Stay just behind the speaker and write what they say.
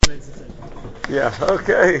Yeah,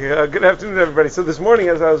 okay. Good afternoon, everybody. So this morning,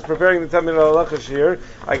 as I was preparing the Tamid al-Halacha Shir,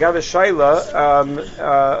 I got a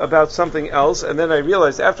shaila about something else, and then I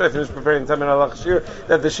realized after I finished preparing the Tamid al-Halacha Shir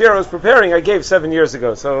that the shir I was preparing I gave 7 years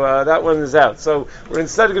ago, so that one is out. So we're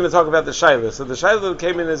instead going to talk about the shaila. So the shaila that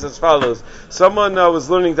came in is as follows. Someone was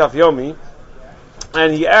learning Daf Yomi,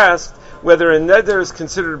 and he asked whether a neder is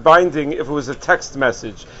considered binding if it was a text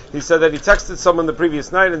message. He said that he texted someone the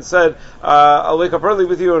previous night and said, I'll wake up early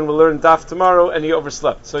with you and we'll learn daf tomorrow, and he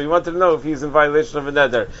overslept. So he wanted to know if he's in violation of a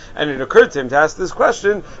neder. And it occurred to him to ask this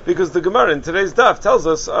question because the Gemara in today's daf tells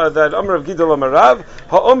us that Amar of Gidol Amarav,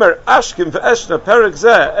 HaOmer Ashkim Ve'eshna Perek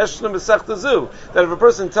Zeh, Eshna Mesechta Zu, that if a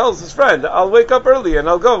person tells his friend, I'll wake up early and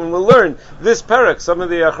I'll go and we'll learn this perek. Some of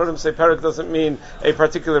the Acharonim say perek doesn't mean a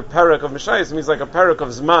particular perek of Mishayis, it means like a perek of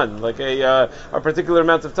Zman, like a particular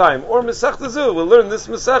amount of time. Or Mesechta Zu, we'll learn this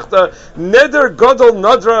Mesechta, Neder Godol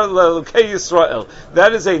Nadra Lelukei Yisrael.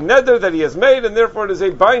 That is a neder that he has made, and therefore it is a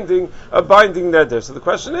binding neder. So the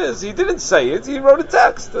question is, he didn't say it, he wrote a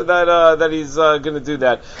text that he's going to do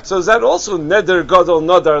that. So is that also Neder Godol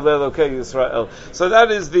Nadar Lelukei Yisrael? So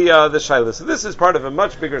that is the shaila. So this is part of a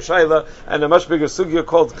much bigger shaila and a much bigger sugya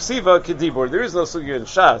called Ksiva Kedibur. There is no sugya in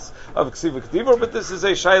Shas of Ksiva Kedibur, but this is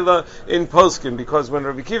a shaila in Poskin, because when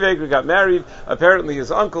Rabbi Kiva Eger got married, apparently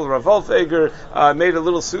his uncle Rav Wolf Eger made a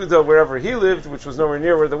little suda wherever he lived, which was nowhere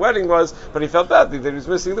near where the wedding was, but he felt badly that he was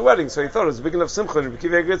missing the wedding, so he thought it was big enough simcha when Rabbi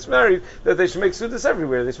Kiva Eger gets married that they should make sudas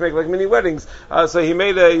everywhere. They should make like mini weddings. So he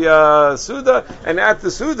made a suda, and at the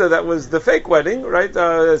suda that was the fake wedding, right,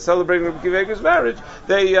 celebrating Rabbi Kiva Eger's marriage,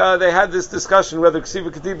 they had this discussion whether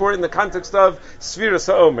Ksiva Kedibur in the context of Sfiras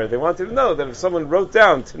HaOmer. They wanted to know that if someone wrote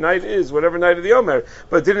down tonight is whatever night of the Omer,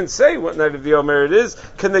 but didn't say what night of the Omer it is,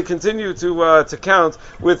 can they continue to count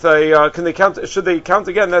with should they count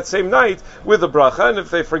again that same night with a bracha, and if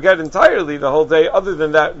they forget entirely the whole day other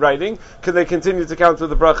than that writing, can they continue to count with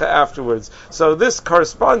the bracha afterwards? So this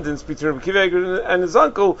correspondence between Rabbi Kiva Eger and his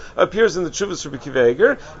uncle appears in the Tshuvas Rabbi Kiva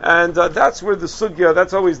Eger, and that's where the sugya,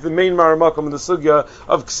 that's always the main maramakom in the sugya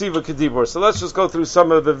of Ksiva Kedibur. So let's just go through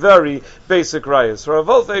some of the very basic rayas. So Rav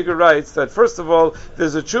Wolf Eger writes that first of all,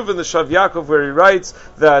 there's a tshuva in the Shav Yaakov where he writes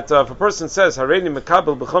that if a person says Hareini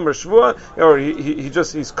Mekabel B'chomer Shvua, or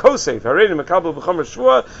he's kosef Hareini Mekabel B'chomer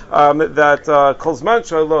Shvua, that Kolzman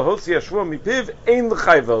Shalo Hosi Shvua Mipiv Ein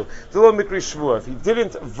L'chayvel Delo Mikri Shvua. If he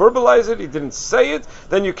didn't verbalize it, he didn't say it,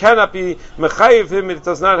 then you cannot be mechayiv him. It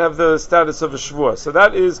does not have the status of a shvua. So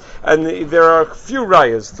that is, and there are a few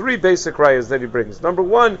rayas, three basic rayas that he brings. Number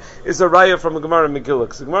one is a raya from a Gemara Megillah.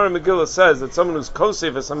 Because the Gemara Megillah says that someone who's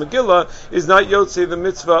kosef as a Megillah is not yotzei the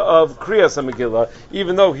mitzvah of kriyas a Megillah,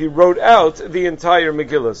 even though he wrote out the entire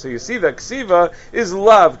Megillah. So you see that ksiva is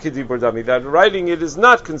lav kedibur dami. That writing it is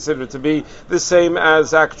not considered to be the same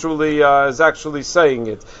as actually saying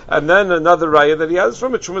it. And then another raya that he has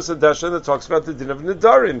from a Chumas Hadesha that talks about the din of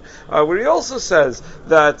Nedarim, where he also says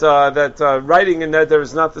that writing a neder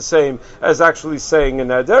is not the same as actually saying a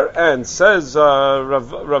neder, and says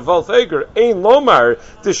Rav Wolf Eger, Ein Lomar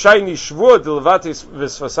D'Shayni Shvua D'Levatis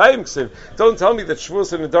V'Svasayim Ksiv. Don't tell me that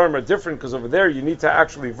Shvuas and Nedarim are different, because over there you need to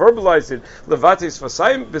actually verbalize it, Levatis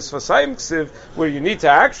V'Svasayim Ksiv, where you need to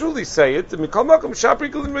actually say it. Mikol Makom Shapri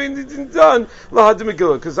K'Lim done Lahad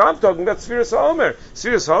Megillah, because I'm talking about Sfiras HaOmer.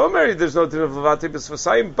 Sfiras HaOmer, there's no din of Levatis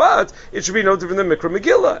V'Svasayim, but it should be no different than Mikra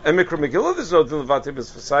Megillah. And Mikra Megillah, there's no din of Levatis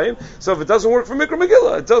V'Svasayim. So if it doesn't work for Mikra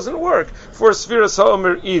Megillah, it doesn't work for Sfiras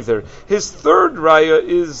HaOmer either. His third raya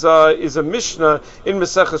is a Mishnah in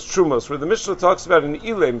Maseches Trumos, where the Mishnah talks about an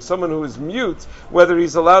Ilem, someone who is mute, whether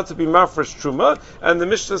he's allowed to be mafresh Truma, and the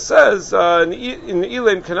Mishnah says an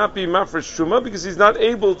Ilem cannot be mafresh Truma because he's not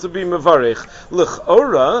able to be Mevarech.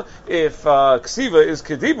 L'chora, if Ksiva is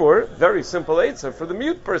Kedibur, very simple answer for the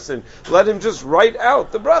mute person. Let him just write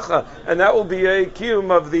out the bracha, and that will be a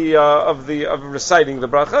kiyum of reciting the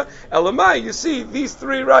bracha. Elamai, you see these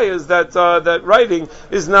three rayas that writing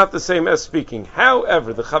is not the same as speaking.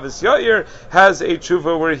 However, the Chavis Yair has a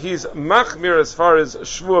tshuva where he's machmir as far as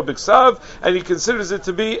shvua b'ksav, and he considers it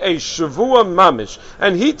to be a shavua mamish,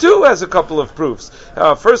 and he too has a couple of proofs.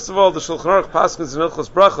 First of all, the Shulchan Aruch paskins in Ilchos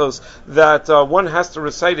Brachos that one has to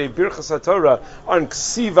recite a birchas haTorah on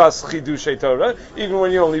ksivas chidushei Torah, even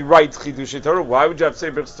when you only write chidushei Torah. Why would you have to say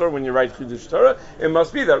birchas Torah when you write chidushei Torah? It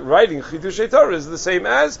must be that writing chidushei Torah is the same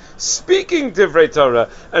as speaking divrei Torah.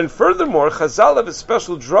 And furthermore, Chazal have a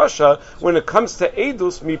special drasha when it comes to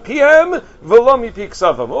edus mipihem v'lo mipi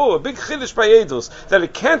ksavam. Oh, a big chiddush by edus, that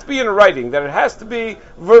it can't be in writing, that it has to be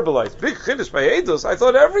verbalized. Big chiddush by edus. I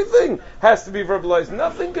thought everything has to be verbalized.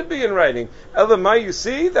 Nothing could be in writing. Elamai, you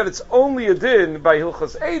see that it's only a din by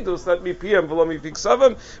Hilchas Eidus that mipiyam v'lo mipik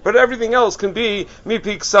savam, but everything else can be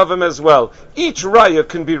mipik savam as well. Each raya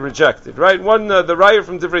can be rejected, right? One, the raya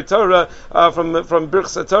from Divrei Torah, from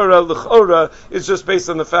Birchas Torah, L'chora, is just based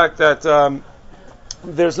on the fact that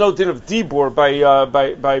there's no din of dibur by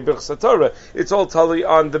Birchas Torah. It's all totally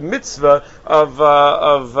on the mitzvah of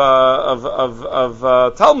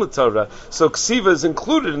Talmud Torah. So ksiva is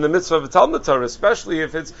included in the mitzvah of Talmud Torah, especially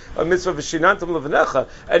if it's a mitzvah of Shinantam Levanecha,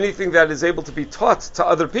 anything that is able to be taught to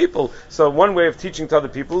other people. So one way of teaching to other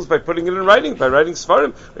people is by putting it in writing, by writing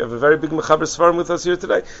svarim. We have a very big mechaber svarim with us here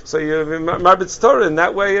today. So you have marbitz Torah in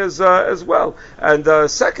that way as well. And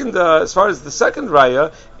second, as far as the second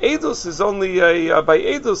raya, Eidos is only by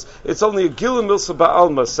Eidos, it's only a Gilim Milsa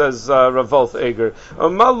Ba'alma, says Ravolf Eger.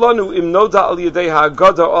 Malanu im noda al yedei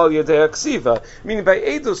ha'agada al yedei ha'ksiva. Meaning by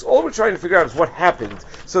Eidos, all we're trying to figure out is what happened.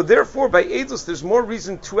 So therefore, by Eidos, there's more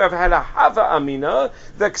reason to have had a Hava Amina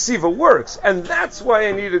that Ksiva works. And that's why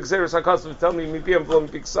I need Xeris HaKasav to tell me Mipiyam V'lo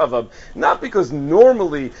Mipik Savam. Not because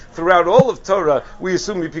normally, throughout all of Torah, we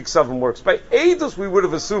assume Mipik Savam works. By Eidos, we would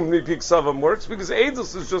have assumed Mipik Savam works, because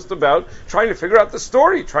Eidos is just about trying to figure out the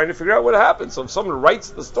story, trying to figure out what happened. So if someone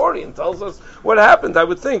writes the story and tells us what happened, I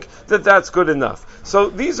would think that that's good enough. So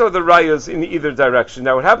these are the rayas in either direction.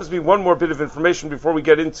 Now it happens to be one more bit of information before we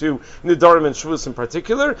get into Nedarim and Shavuos in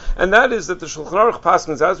particular, and that is that the Shulchan Aruch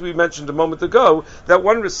paskins, as we mentioned a moment ago, that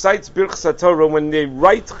one recites Birchas Torah when they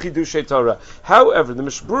write Chidushei Torah. However, the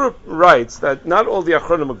Mishbura writes that not all the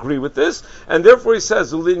Achronim agree with this, and therefore he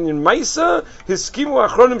says, Ulin Maisa, his skimu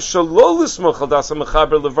Achronim shalolis mochal dasa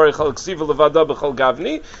mechaber levarich al ksiva levada b'chol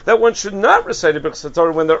gavni, that one should not recite a Birchas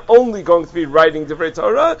Torah when they're only going to be writing Divrei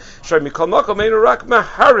Torah,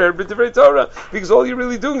 because all you're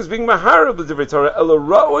really doing is being maharer b'Divrei Torah.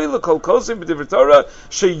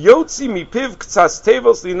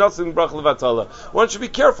 One should be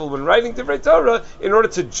careful when writing Divrei Torah in order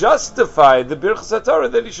to justify the Birchas Torah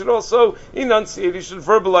that he should also enunciate, he should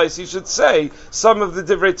verbalize, he should say some of the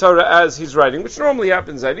Divrei Torah as he's writing, which normally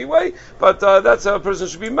happens anyway, but that's how a person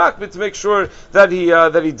should be makbid to make sure that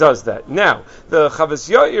he does that. Now, the Chavas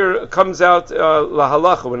Yair comes out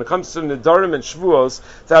lahalacha when it comes to Nedarim and Shavuos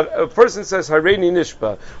that a person says Hareini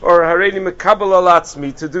Nishba or Hareini Mekabel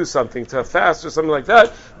Alatzmi to do something, to fast or something like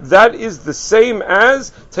that. That is the same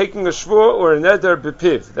as taking a Shavuot or a Neder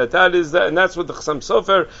B'Piv. That is that, and that's what the Chassam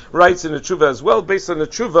Sofer writes in a tshuva as well, based on the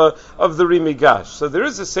tshuva of the Rimigash. So there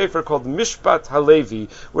is a sefer called Mishpat Halevi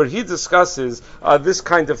where he discusses this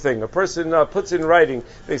kind of thing. A person puts in writing,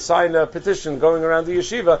 they sign a petition going around the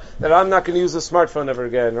yeshiva that I'm not going to use a smartphone ever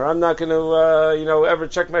again, or I'm not going to ever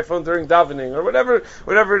check my phone during davening, or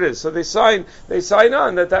whatever it is. So they sign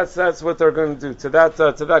on that's what they're going to do to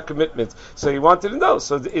that commitment. So he wanted to know.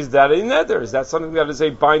 So is that a neder? Is that something that is a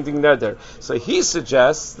binding neder? So he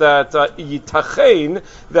suggests that yitachein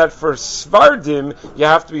that for Svardim you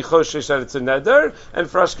have to be choshesh that it's a neder, and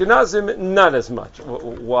for Ashkenazim not as much.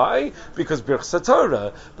 Why? Because Birchas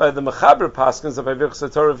Torah by the Mechaber paskins that by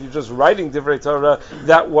Birchas Torah, if you're just writing Divrei Torah,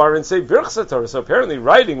 that warrants a Birchas Torah. So apparently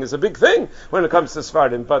writing is a big thing when it comes to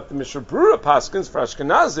Svardim. But the Mishnah Brura paskins for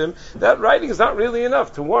Ashkenazim, that writing is not really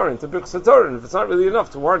enough to warrant a Birchas Torah. And if it's not really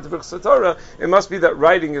enough to warrant a Birchas Torah, it must be that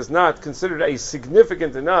writing is not considered a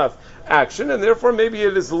significant enough action, and therefore maybe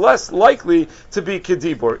it is less likely to be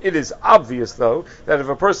kedibur. It is obvious, though, that if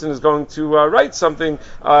a person is going to write something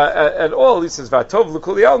at all, he says Vatov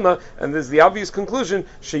l'kuli alma, and there's the obvious conclusion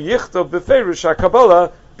sheyichtov b'feirush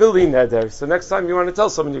hakabala Bili Neder. So next time you want to tell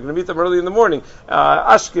someone, you're going to meet them early in the morning,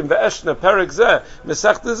 Ashkim ve'eshna perek zeh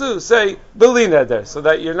mesech tezu, say Bili Neder, so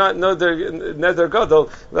that you're not Neder Gadol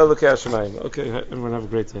le'elokei hashamayim. Okay, everyone have a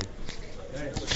great day.